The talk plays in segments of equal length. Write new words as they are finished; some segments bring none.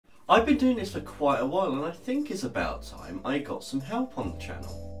I've been doing this for quite a while and I think it's about time I got some help on the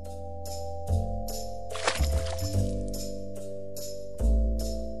channel.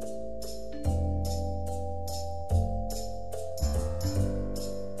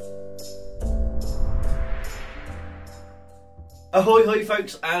 Ahoy hoy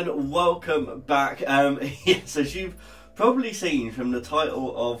folks, and welcome back. Yes, as you've probably seen from the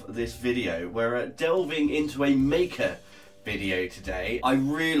title of this video, we're delving into a maker video today. I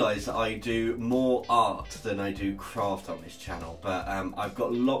realise that I do more art than I do craft on this channel, but I've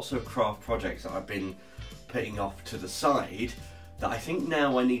got lots of craft projects that I've been putting off to the side that I think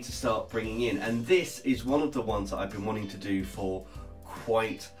now I need to start bringing in, and this is one of the ones that I've been wanting to do for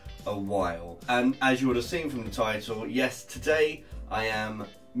quite a while. And as you would have seen from the title, yes, today I am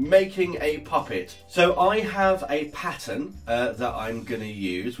making a puppet. So I have a pattern that I'm going to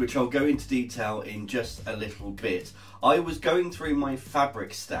use, which I'll go into detail in just a little bit. I was going through my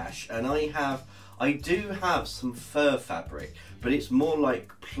fabric stash and I do have some fur fabric, but it's more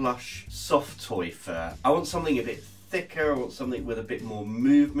like plush soft toy fur. I want something a bit thicker, I want something with a bit more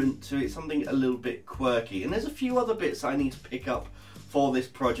movement to it, something a little bit quirky, and there's a few other bits I need to pick up for this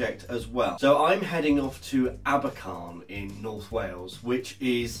project as well. So I'm heading off to Abercarn in North Wales, which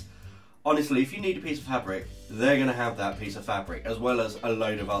is, honestly, if you need a piece of fabric, they're going to have that piece of fabric, as well as a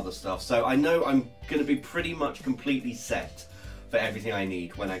load of other stuff. So I know I'm going to be pretty much completely set for everything I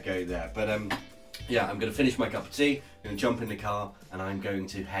need when I go there. But yeah, I'm going to finish my cup of tea, I'm going to jump in the car, and I'm going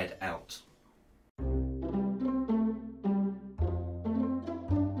to head out.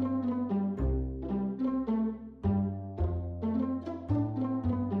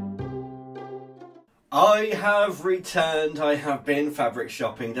 I have returned, I have been fabric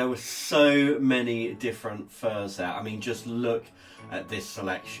shopping. There were so many different furs there. I mean, just look at this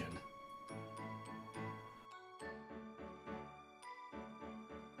selection.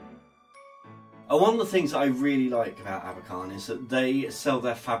 And one of the things that I really like about Abercarn is that they sell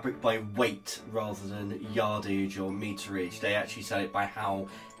their fabric by weight rather than yardage or meterage. They actually sell it by how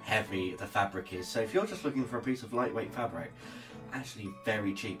heavy the fabric is. So if you're just looking for a piece of lightweight fabric, actually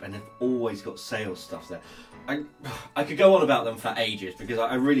very cheap, and they've always got sales stuff there. I could go on about them for ages because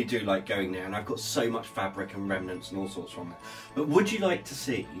I really do like going there, and I've got so much fabric and remnants and all sorts from there. But would you like to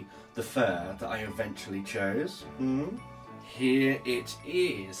see the fur that I eventually chose? Here it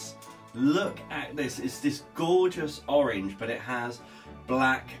is. Look at this. It's this gorgeous orange, but it has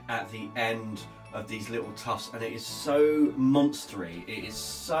black at the end of these little tufts, and it is so monstery. It is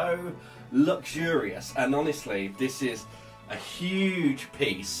so luxurious, and honestly, this is a huge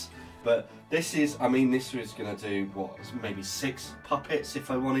piece. But this is, I mean, this was going to do, what, maybe 6 puppets if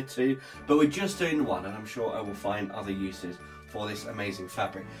I wanted to, but we're just doing one, and I'm sure I will find other uses for this amazing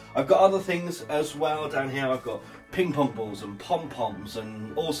fabric. I've got other things as well down here. I've got ping pong balls and pom-poms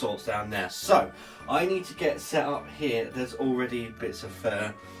and all sorts down there. So I need to get set up here. There's already bits of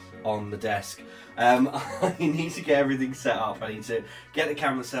fur on the desk. I need to get everything set up. I need to get the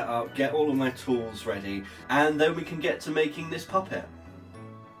camera set up, get all of my tools ready, and then we can get to making this puppet.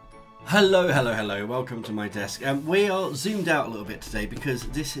 Hello, hello, hello, welcome to my desk. We are zoomed out a little bit today because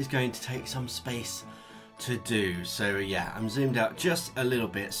this is going to take some space to do. So yeah, I'm zoomed out just a little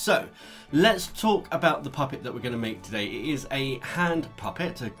bit. So let's talk about the puppet that we're going to make today. It is a hand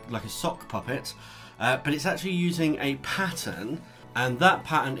puppet, like a sock puppet, but it's actually using a pattern. And that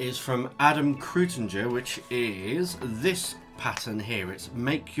pattern is from Adam Krutinger, which is this pattern here. It's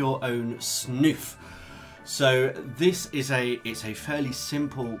Make Your Own Snoof. So this is it's a fairly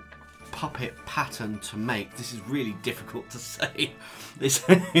simple puppet pattern to make. This is really difficult to say. It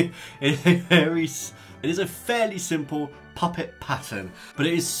is a fairly simple puppet pattern, but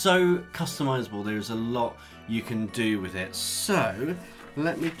it is so customizable. There is a lot you can do with it. So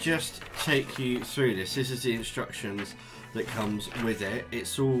let me just take you through this. This is the instructions that comes with it.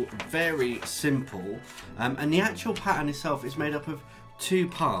 It's all very simple, and the actual pattern itself is made up of 2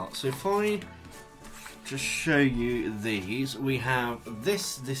 parts. So if I just show you these, we have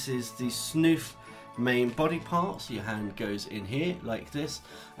this is the Snoof main body part, so your hand goes in here like this,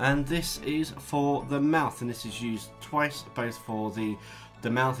 and this is for the mouth, and this is used twice, both for the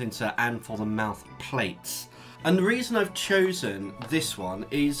mouth insert and for the mouth plates. And the reason I've chosen this one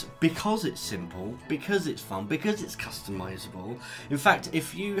is because it's simple, because it's fun, because it's customizable. In fact,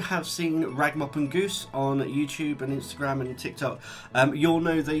 if you have seen Ragmop and Goose on YouTube and Instagram and TikTok, you'll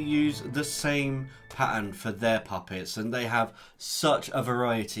know they use the same pattern for their puppets, and they have such a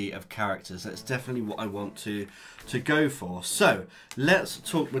variety of characters. That's definitely what I want to go for. So let's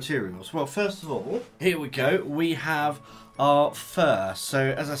talk materials. Well, first of all, here we go. We have our fur. So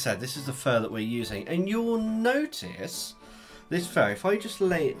as I said, this is the fur that we're using, and you'll notice this fur, if I just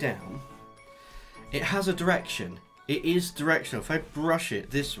lay it down, it has a direction. It is directional. If I brush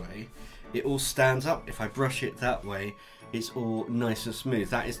it this way, it all stands up. If I brush it that way, it's all nice and smooth.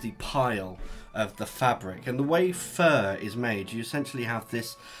 That is the pile of the fabric. And the way fur is made, you essentially have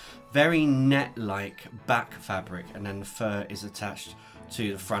this very net-like back fabric, and then the fur is attached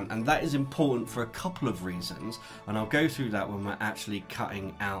to the front, and that is important for a couple of reasons, and I'll go through that when we're actually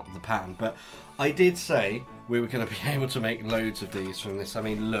cutting out the pattern. But I did say we were going to be able to make loads of these from this. I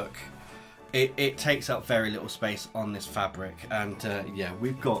mean, look, it takes up very little space on this fabric, and yeah,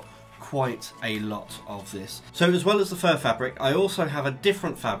 we've got quite a lot of this. So as well as the fur fabric, I also have a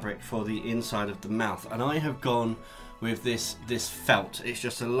different fabric for the inside of the mouth, and I have gone with this felt. It's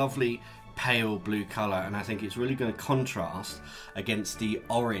just a lovely pale blue colour, and I think it's really going to contrast against the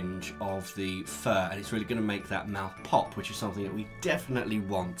orange of the fur, and it's really going to make that mouth pop, which is something that we definitely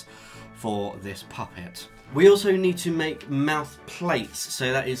want for this puppet. We also need to make mouth plates,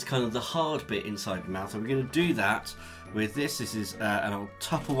 so that is kind of the hard bit inside the mouth, and we're going to do that with this. This is an old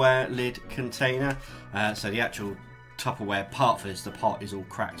Tupperware lid container, so the actual Tupperware part for this, the pot is all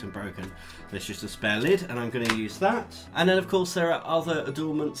cracked and broken. There's just a spare lid, and I'm going to use that. And then of course there are other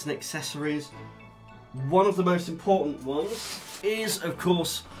adornments and accessories. One of the most important ones is of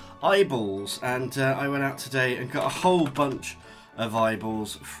course eyeballs, and I went out today and got a whole bunch of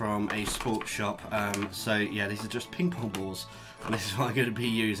eyeballs from a sports shop. So yeah, these are just ping pong balls, and this is what I'm going to be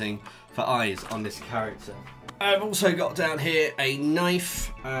using for eyes on this character. I've also got down here a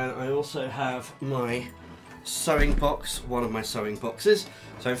knife, and I also have my sewing box, one of my sewing boxes.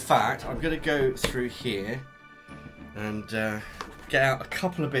 So in fact, I'm going to go through here and get out a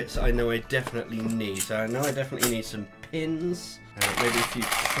couple of bits that I know I definitely need. So I know I definitely need some pins, maybe a few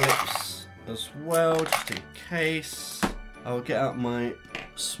clips as well, just in case. I'll get out my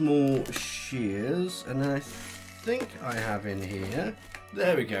small shears, and then I think I have in here,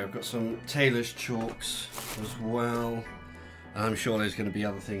 there we go, I've got some tailor's chalks as well. I'm sure there's going to be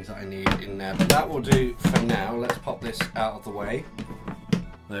other things that I need in there, but that will do for now. Let's pop this out of the way.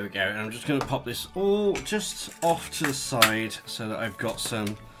 There we go, and I'm just going to pop this all just off to the side so that I've got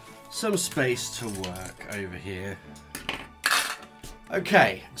some space to work over here.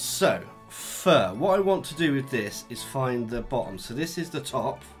 Okay, so fur. What I want to do with this is find the bottom. So this is the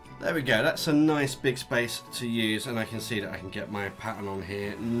top. There we go, that's a nice big space to use, and I can see that I can get my pattern on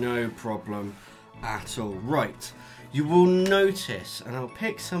here, no problem at all. Right. You will notice, and I'll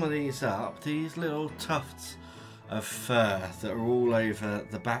pick some of these up, these little tufts of fur that are all over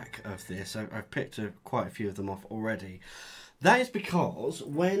the back of this. I've picked quite a few of them off already. That is because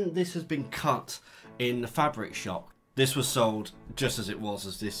when this has been cut in the fabric shop, this was sold just as it was,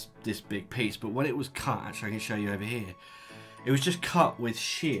 as this big piece, but when it was cut, actually I can show you over here, it was just cut with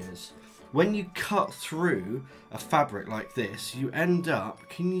shears. When you cut through a fabric like this, you end up,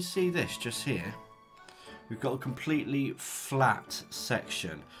 can you see this just here? We've got a completely flat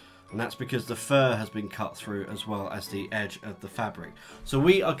section, and that's because the fur has been cut through as well as the edge of the fabric. So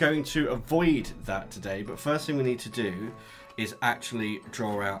we are going to avoid that today, but first thing we need to do is actually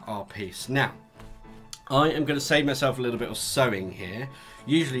draw out our piece. Now, I am going to save myself a little bit of sewing here.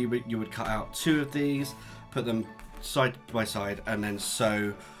 Usually you would cut out two of these, put them side by side, and then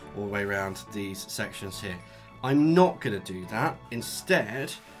sew all the way around these sections here. I'm not going to do that.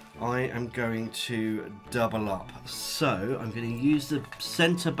 Instead, I am going to double up. So I'm going to use the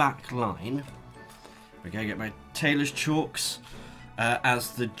centre back line. We're going to get my tailor's chalks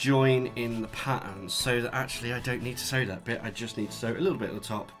as the join in the pattern, so that actually I don't need to sew that bit. I just need to sew a little bit at the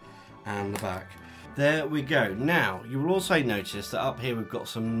top and the back. There we go. Now you will also notice that up here we've got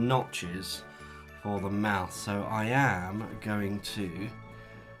some notches for the mouth, so I am going to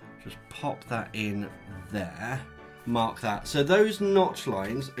just pop that in there. Mark that. So those notch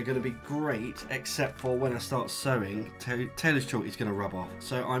lines are going to be great, except for when I start sewing, tailor's chalk is going to rub off.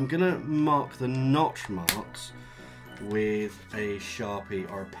 So I'm going to mark the notch marks with a Sharpie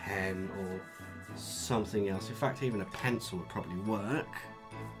or a pen or something else. In fact, even a pencil would probably work.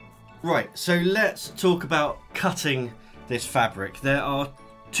 Right, so let's talk about cutting this fabric. There are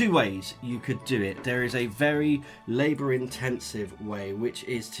two ways you could do it. There is a very labour intensive way, which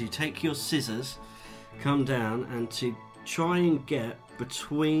is to take your scissors, come down and to try and get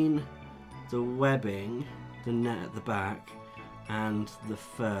between the webbing, the net at the back, and the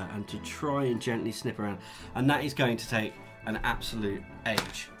fur, and to try and gently snip around, and that is going to take an absolute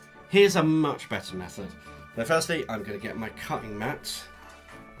age. Here's a much better method. So firstly, I'm going to get my cutting mat.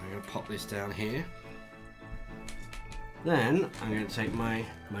 I'm going to pop this down here. Then I'm going to take my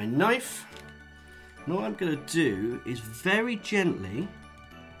knife, and what I'm going to do is very gently,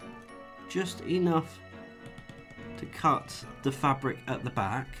 just enough to cut the fabric at the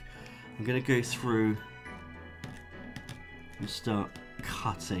back, I'm going to go through and start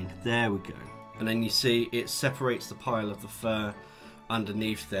cutting. There we go. And then you see it separates the pile of the fur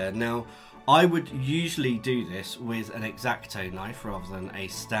underneath there. Now, I would usually do this with an X-Acto knife rather than a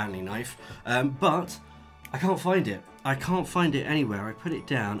Stanley knife, but I can't find it. I can't find it anywhere. I put it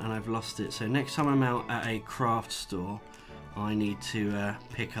down and I've lost it. So next time I'm out at a craft store, I need to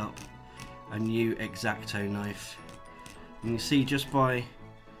pick up a new X-Acto knife. And you see, just by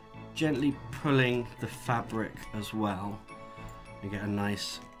gently pulling the fabric as well, you get a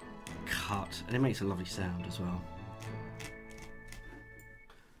nice cut, and it makes a lovely sound as well.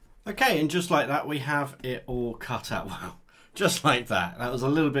 Okay, and just like that, we have it all cut out. Wow, just like that. That was a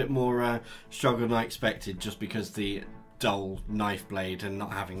little bit more struggle than I expected, just because the dull knife blade and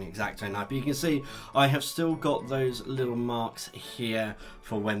not having an X-Acto knife. But you can see I have still got those little marks here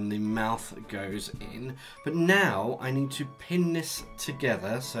for when the mouth goes in. But now I need to pin this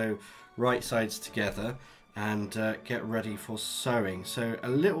together, so right sides together, and get ready for sewing. So a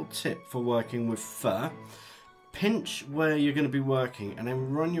little tip for working with fur: pinch where you're going to be working and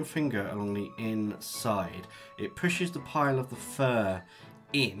then run your finger along the inside. It pushes the pile of the fur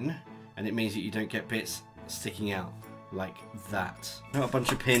in, and it means that you don't get bits sticking out like that. Got a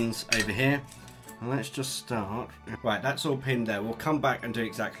bunch of pins over here, and let's just start. Right, that's all pinned there. We'll come back and do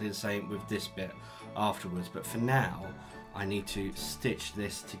exactly the same with this bit afterwards, but for now I need to stitch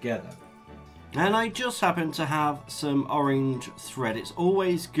this together. And I just happen to have some orange thread. It's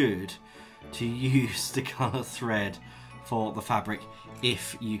always good to use the colour thread for the fabric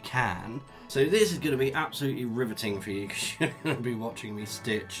if you can. So this is going to be absolutely riveting for you, because you're going to be watching me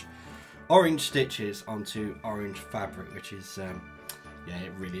stitch orange stitches onto orange fabric, which is, yeah,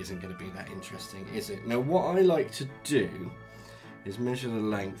 it really isn't going to be that interesting, is it? Now, what I like to do is measure the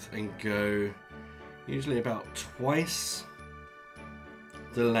length and go usually about twice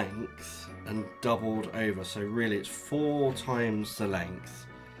the length and doubled over. So really it's 4 times the length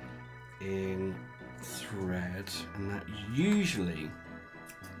in thread, and that usually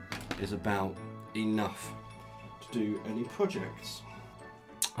is about enough to do any projects.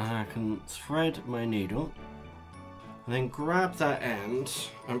 I can thread my needle and then grab that end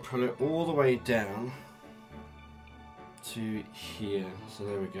and pull it all the way down to here. So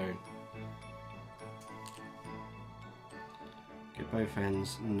there we go. Get both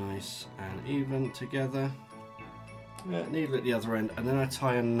ends nice and even together. Needle at the other end, and then I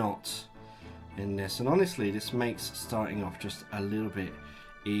tie a knot in this. And honestly, this makes starting off just a little bit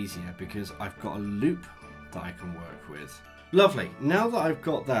easier because I've got a loop that I can work with. Lovely. Now that I've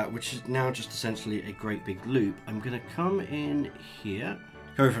got that, which is now just essentially a great big loop, I'm going to come in here.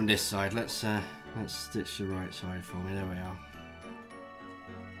 Go from this side. Let's stitch the right side for me. There we are.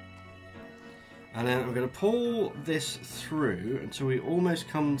 And then I'm going to pull this through until we almost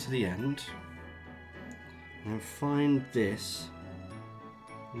come to the end. And find this,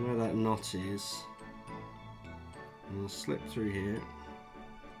 where that knot is. And I'll slip through here.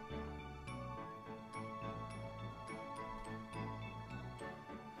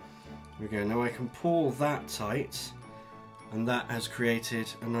 There we go. Now I can pull that tight, and that has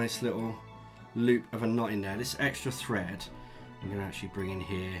created a nice little loop of a knot in there. This extra thread I'm going to actually bring in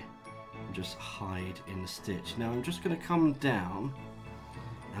here and just hide in the stitch. Now I'm just going to come down,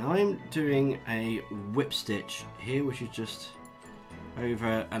 and I'm doing a whip stitch here, which is just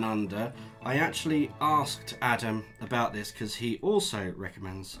over and under. I actually asked Adam about this because he also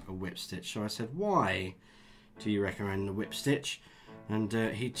recommends a whip stitch. So I said, why do you recommend the whip stitch? And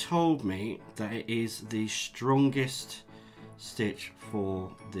he told me that it is the strongest stitch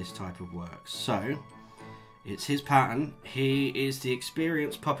for this type of work. So it's his pattern. He is the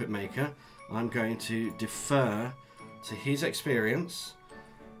experienced puppet maker. I'm going to defer to his experience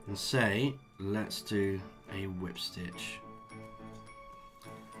and say, let's do a whip stitch.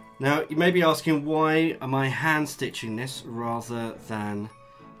 Now you may be asking, why am I hand stitching this rather than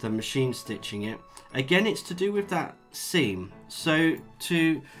the machine stitching it? Again, it's to do with that seam. So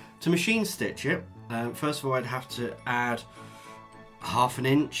to machine stitch it, first of all I'd have to add half an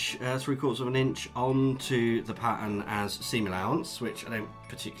inch, 3/4 of an inch onto the pattern as seam allowance, which I don't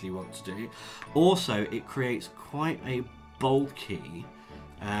particularly want to do. Also, it creates quite a bulky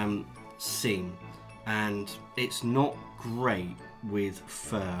seam, and it's not great with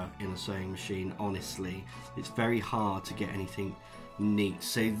fur in a sewing machine. Honestly, it's very hard to get anything neat.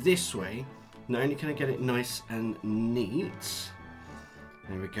 So this way, not only can I get it nice and neat,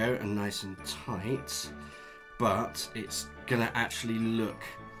 there we go, and nice and tight, but it's gonna actually look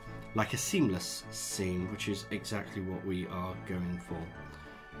like a seamless seam, which is exactly what we are going for.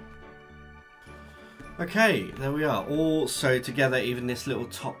 Okay, there we are, all sewed together. Even this little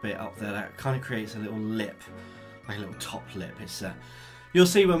top bit up there, that kind of creates a little lip, like a little top lip. It's you'll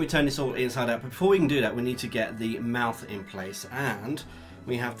see when we turn this all inside out, but before we can do that we need to get the mouth in place, and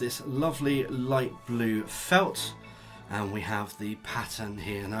we have this lovely light blue felt, and we have the pattern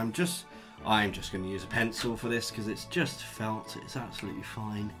here, and I'm just going to use a pencil for this because it's just felt. It's absolutely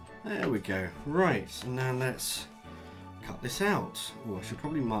fine. There we go. Right, so now let's cut this out. Oh, I should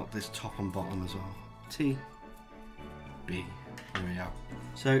probably mark this top and bottom as well. T, B, there we are.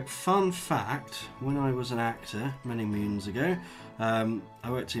 So, fun fact, when I was an actor many moons ago, I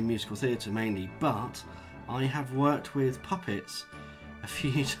worked in musical theatre mainly, but I have worked with puppets a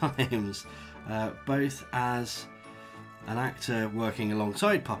few times, both as an actor working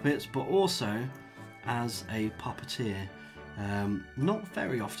alongside puppets, but also as a puppeteer. Not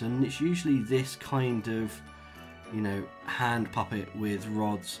very often. It's usually this kind of, you know, hand puppet with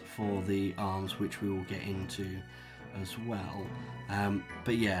rods for the arms, which we will get into as well.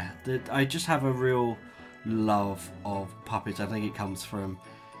 But yeah, I just have a real love of puppets. I think it comes from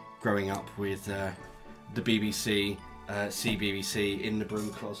growing up with the BBC, CBBC, In the Broom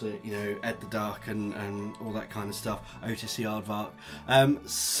Closet, you know, Ed the Duck and all that kind of stuff, Otis the Aardvark.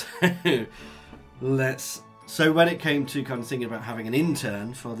 So when it came to kind of thinking about having an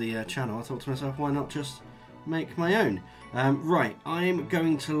intern for the channel, I thought to myself, why not just make my own? Right, I'm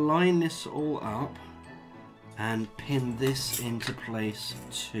going to line this all up and pin this into place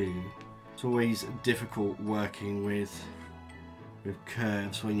too. It's always difficult working with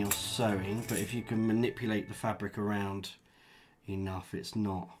curves when you're sewing, but if you can manipulate the fabric around enough,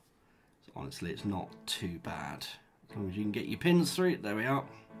 honestly it's not too bad. As long as you can get your pins through it. There we are.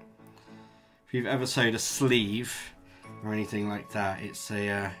 If you've ever sewed a sleeve or anything like that, it's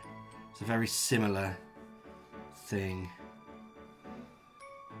a very similar thing.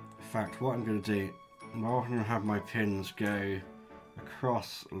 In fact, what I'm going to do, I'm going to have my pins go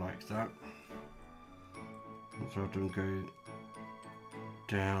across like that. So I don't go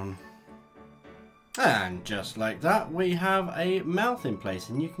down. And just like that, we have a mouth in place,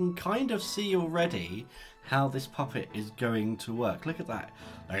 and you can kind of see already how this puppet is going to work. Look at that.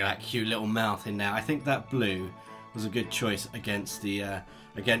 Look at that cute little mouth in there. I think that blue was a good choice against the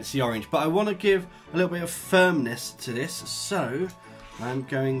orange, but I want to give a little bit of firmness to this, so I'm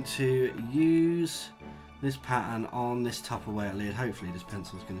going to use this pattern on this Tupperware lid. Hopefully this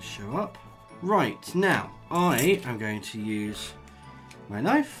pencil is going to show up. Right, now I am going to use my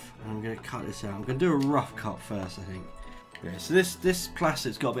knife and I'm going to cut this out. I'm going to do a rough cut first, I think. Yeah, so this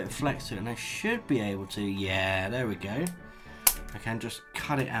plastic's got a bit of flex to it, and I should be able to, yeah, there we go. I can just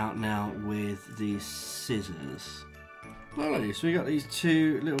cut it out now with these scissors. Lovely, so we got these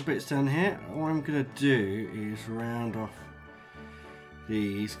two little bits down here. What I'm going to do is round off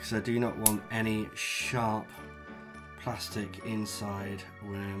these, because I do not want any sharp plastic inside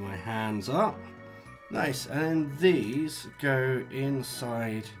where my hands are. Nice, and then these go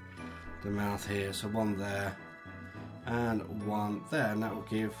inside the mouth here, so one there and one there, and that will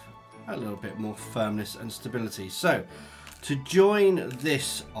give a little bit more firmness and stability. So to join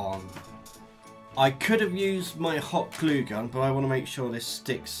this on, I could have used my hot glue gun, but I want to make sure this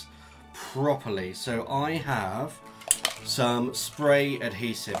sticks properly. So I have some spray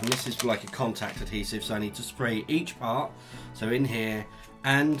adhesive, and this is like a contact adhesive, so I need to spray each part, so in here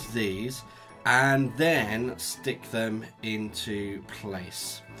and these, and then stick them into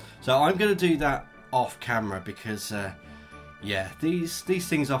place. So I'm going to do that off camera because yeah, these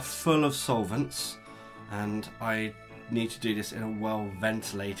things are full of solvents and I need to do this in a well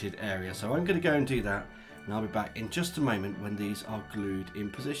ventilated area. So I'm going to go and do that, and I'll be back in just a moment when these are glued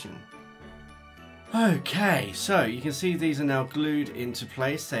in position. Okay, so you can see these are now glued into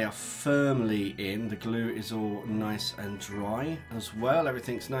place. They are firmly in. The glue is all nice and dry as well.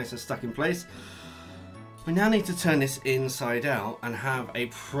 Everything's nice and stuck in place. We now need to turn this inside out and have a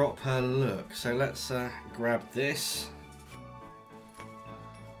proper look. So let's grab this.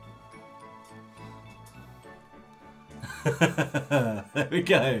 There we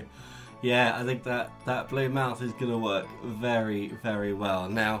go. Yeah, I think that blue mouth is going to work very, very well.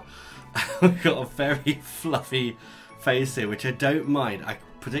 Now, we've got a very fluffy face here, which I don't mind. I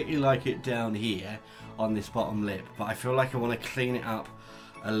particularly like it down here on this bottom lip, but I feel like I want to clean it up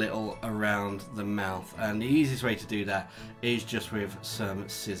a little around the mouth, and the easiest way to do that is just with some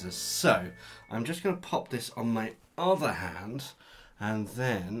scissors. So I'm just going to pop this on my other hand and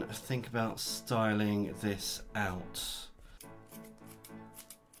then think about styling this out.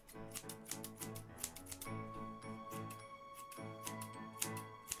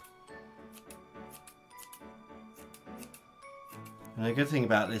 And the good thing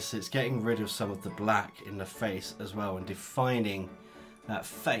about this, it's getting rid of some of the black in the face as well and defining that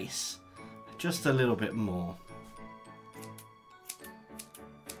face just a little bit more.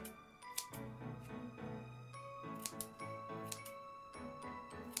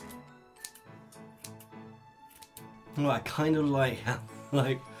 Well, I kind of like how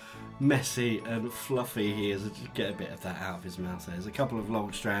messy and fluffy he is. I just get a bit of that out of his mouth. There's a couple of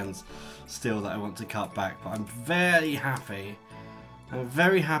long strands still that I want to cut back, but I'm very happy. I'm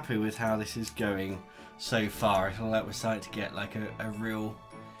very happy with how this is going so far. I feel like we're starting to get like a real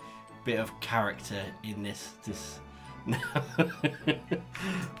bit of character in this.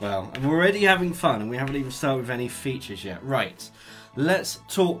 Well, I'm already having fun and we haven't even started with any features yet. Right, let's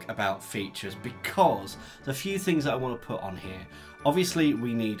talk about features because there's a few things that I want to put on here. Obviously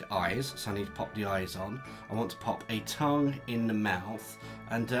we need eyes, so I need to pop the eyes on. I want to pop a tongue in the mouth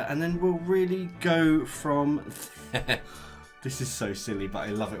and then we'll really go from there. This is so silly, but I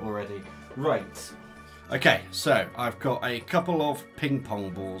love it already. Right. Okay, so I've got a couple of ping pong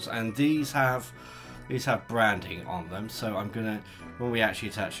balls, and these have branding on them. So I'm gonna, when we actually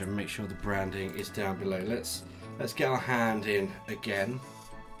attach them, make sure the branding is down below. Let's get our hand in again.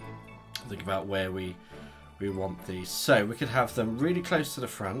 Think about where we want these. So we could have them really close to the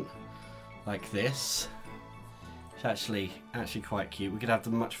front, like this. It's actually quite cute. We could have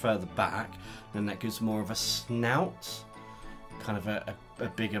them much further back, and that gives more of a snout. Kind of a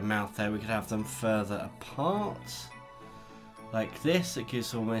bigger mouth there. We could have them further apart like this. It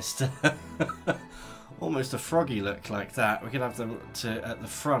gives almost almost a froggy look like that. We could have them at the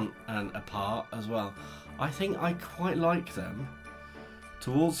front and apart as well. I think I quite like them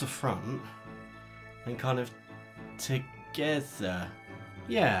towards the front and kind of together.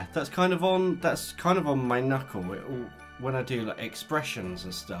 Yeah, that's kind of on my knuckle when I do like expressions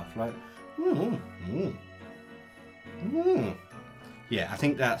and stuff like yeah, I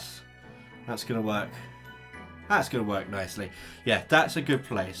think that's gonna work. That's gonna work nicely. Yeah, that's a good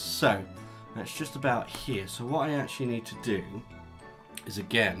place. So that's just about here. So what I actually need to do is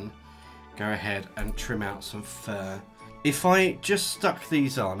again go ahead and trim out some fur. If I just stuck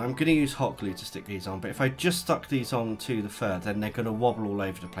these on, I'm gonna use hot glue to stick these on, but if I just stuck these on to the fur, then they're gonna wobble all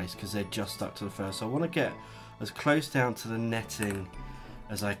over the place because they're just stuck to the fur. So I want to get as close down to the netting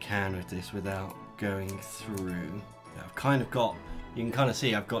as I can with this without going through. I've kind of got, you can kind of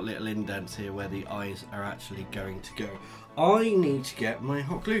see I've got little indents here where the eyes are actually going to go. I need to get my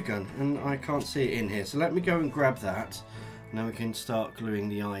hot glue gun and I can't see it in here, so let me go and grab that and then we can start gluing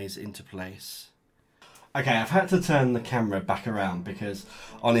the eyes into place. Okay, I've had to turn the camera back around because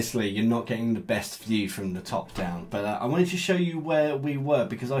honestly you're not getting the best view from the top down, but I wanted to show you where we were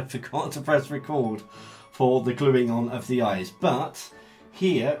because I forgot to press record for the gluing on of the eyes, but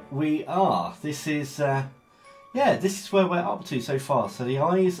here we are. This is yeah, this is where we're up to so far. So the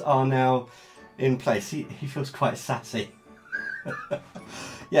eyes are now in place. He feels quite sassy.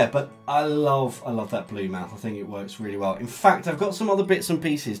 Yeah, but I love that blue mouth. I think it works really well. In fact, I've got some other bits and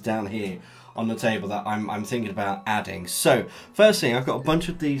pieces down here on the table that I'm thinking about adding. So first thing, I've got a bunch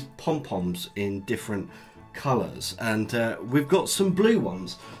of these pom-poms in different colours, and we've got some blue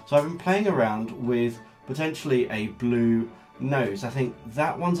ones. So I've been playing around with potentially a blue nose. I think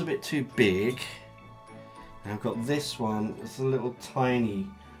that one's a bit too big. And I've got this one, it's a little tiny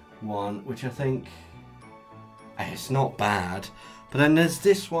one, which I think, it's not bad. But then there's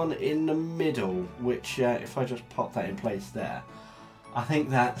this one in the middle, which if I just pop that in place there, I think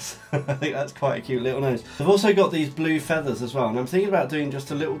that's quite a cute little nose. I've also got these blue feathers as well, and I'm thinking about doing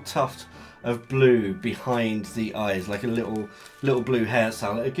just a little tuft of blue behind the eyes, like a little blue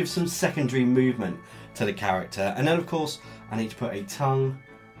hairstyle. It gives some secondary movement to the character. And then of course I need to put a tongue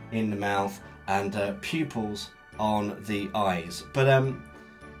in the mouth and pupils on the eyes. But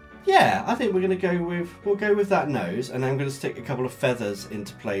yeah, I think we'll go with that nose, and I'm going to stick a couple of feathers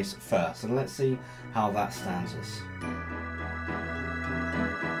into place first, and let's see how that stands us.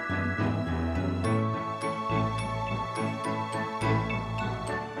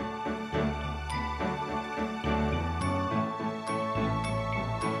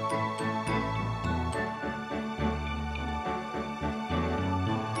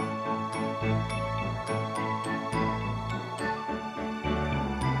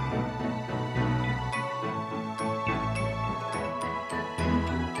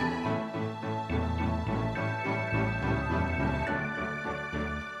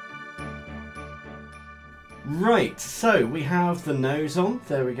 Right, so we have the nose on,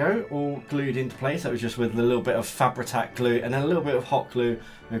 there we go, all glued into place. That was just with a little bit of Fabri-Tac glue and a little bit of hot glue.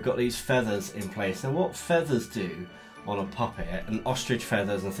 We've got these feathers in place. Now what feathers do on a puppet, and ostrich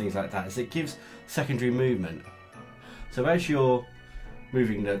feathers and things like that, is it gives secondary movement. So as you're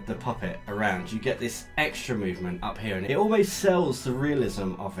moving the puppet around, you get this extra movement up here, and it always sells the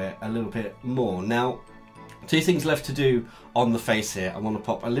realism of it a little bit more. Now, two things left to do on the face here. I want to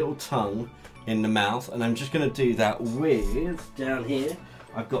pop a little tongue in the mouth, and I'm just going to do that with, down here,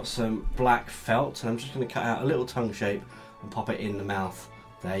 I've got some black felt, and I'm just going to cut out a little tongue shape and pop it in the mouth.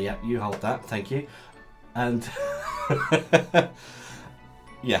 There, yep, you hold that, thank you. And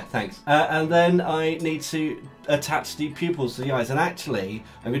yeah, thanks. And then I need to attach the pupils to the eyes, and actually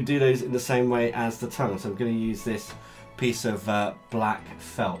I'm going to do those in the same way as the tongue. So I'm going to use this piece of black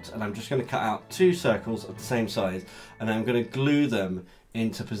felt, and I'm just going to cut out 2 circles of the same size, and I'm going to glue them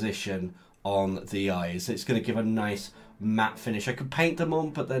into position on the eyes. It's going to give a nice matte finish. I could paint them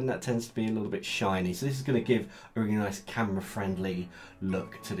on, but then that tends to be a little bit shiny, so this is going to give a really nice camera friendly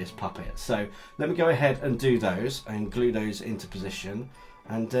look to this puppet. So let me go ahead and do those and glue those into position,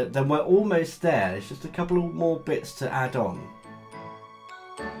 and then we're almost there. There's just a couple of more bits to add on.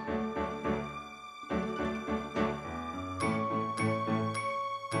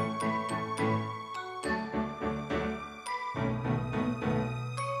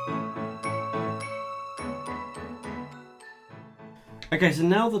 Okay, so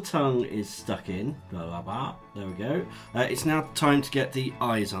now the tongue is stuck in, blah, blah, blah. There we go. It's now time to get the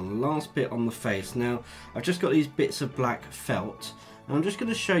eyes on, the last bit on the face. Now, I've just got these bits of black felt, and I'm just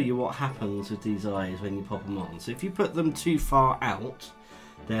going to show you what happens with these eyes when you pop them on. So if you put them too far out,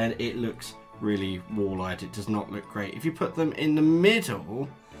 then it looks really wall-eyed. It does not look great. If you put them in the middle,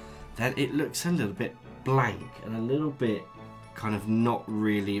 then it looks a little bit blank and a little bit kind of not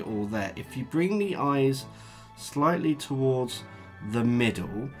really all there. If you bring the eyes slightly towards the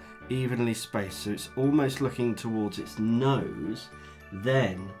middle, evenly spaced, so it's almost looking towards its nose,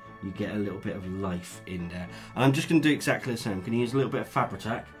 then you get a little bit of life in there. And I'm just going to do exactly the same. I'm going to use a little bit of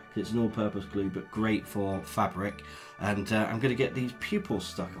Fabri-Tac, because it's an all-purpose glue, but great for fabric, and I'm going to get these pupils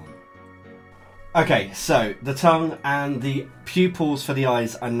stuck on. Okay, so the tongue and the pupils for the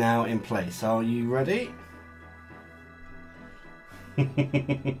eyes are now in place. Are you ready?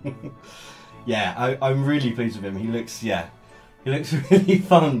 Yeah, I'm really pleased with him. He looks, yeah, he looks really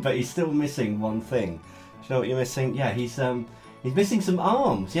fun, but he's still missing one thing. Do you know what you're missing? Yeah, he's missing some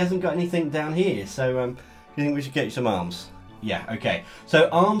arms. He hasn't got anything down here, so do you think we should get you some arms? Yeah, okay. So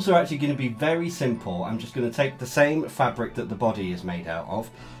arms are actually going to be very simple. I'm just going to take the same fabric that the body is made out of,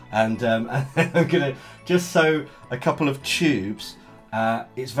 and I'm going to just sew a couple of tubes.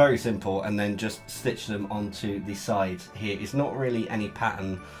 It's very simple, and then just stitch them onto the sides here. It's not really any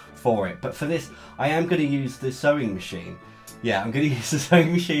pattern for it, but for this I am going to use the sewing machine. Yeah, I'm going to use the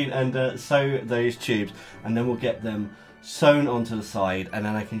sewing machine and sew those tubes, and then we'll get them sewn onto the side, and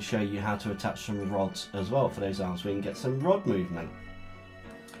then I can show you how to attach some rods as well for those arms so we can get some rod movement.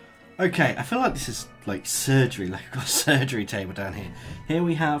 Okay, I feel like this is like surgery, like I've got a surgery table down here. Here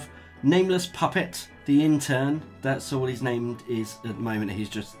we have Nameless Puppet, the intern. That's all he's named is at the moment. He's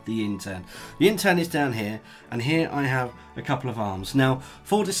just the intern. The intern is down here, and here I have a couple of arms. Now,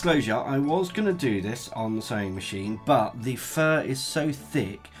 full disclosure, I was going to do this on the sewing machine, but the fur is so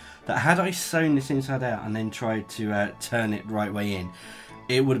thick that had I sewn this inside out and then tried to turn it the right way in,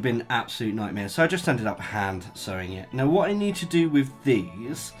 it would have been an absolute nightmare. So I just ended up hand sewing it. Now, what I need to do with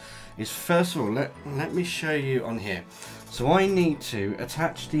these is, first of all, let me show you on here. So I need to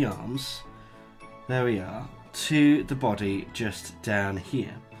attach the arms, there we are, to the body just down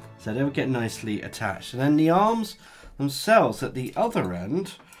here. So they'll get nicely attached. And then the arms themselves at the other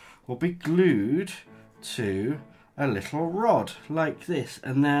end will be glued to a little rod like this.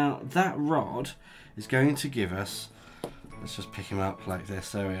 And now that rod is going to give us, let's just pick him up like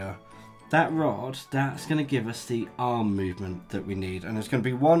this, there we are. That rod, that's going to give us the arm movement that we need, and there's going to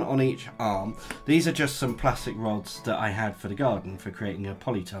be one on each arm. These are just some plastic rods that I had for the garden for creating a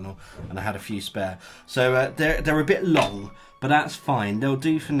polytunnel, and I had a few spare. So they're a bit long, but that's fine. They'll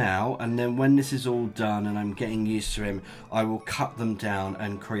do for now, and then when this is all done and I'm getting used to him, I will cut them down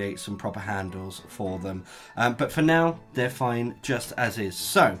and create some proper handles for them. But for now, they're fine just as is.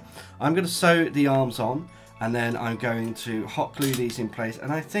 So I'm going to sew the arms on, and then I'm going to hot glue these in place,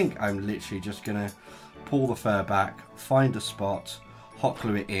 and I think I'm literally just going to pull the fur back, find a spot, hot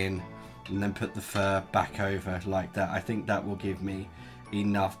glue it in, and then put the fur back over like that. I think that will give me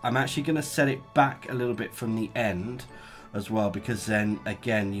enough. I'm actually going to set it back a little bit from the end as well, because then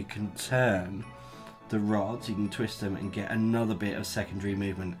again you can turn the rods, you can twist them and get another bit of secondary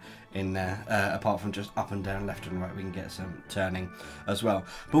movement in there, apart from just up and down, left and right, we can get some turning as well.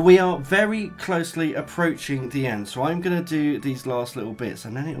 But we are very closely approaching the end, so I'm going to do these last little bits,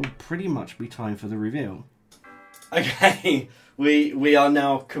 and then it will pretty much be time for the reveal. Okay, we are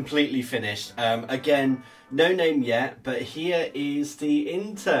now completely finished. Again, no name yet, but here is the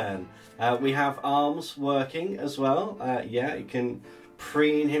intern. We have arms working as well. Yeah, he can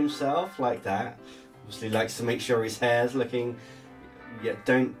preen himself like that. Obviously likes to make sure his hair's looking... Yeah,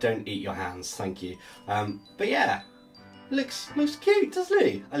 don't eat your hands, thank you. But yeah, looks cute, doesn't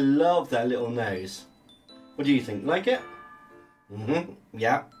he? I love that little nose. What do you think? Like it?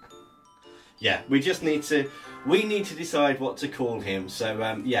 Yeah. Yeah, we need to decide what to call him.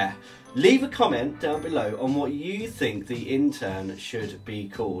 So yeah, leave a comment down below on what you think the intern should be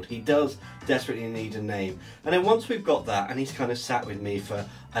called. He does desperately need a name. And then once we've got that and he's kind of sat with me for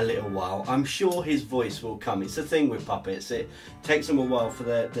a little while, I'm sure his voice will come. It's the thing with puppets, it takes them a while for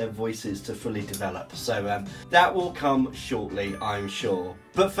their voices to fully develop. So that will come shortly, I'm sure.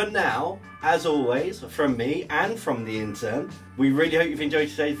 But for now, as always, from me and from the intern, we really hope you've enjoyed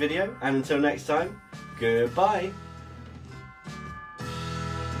today's video. And until next time, goodbye.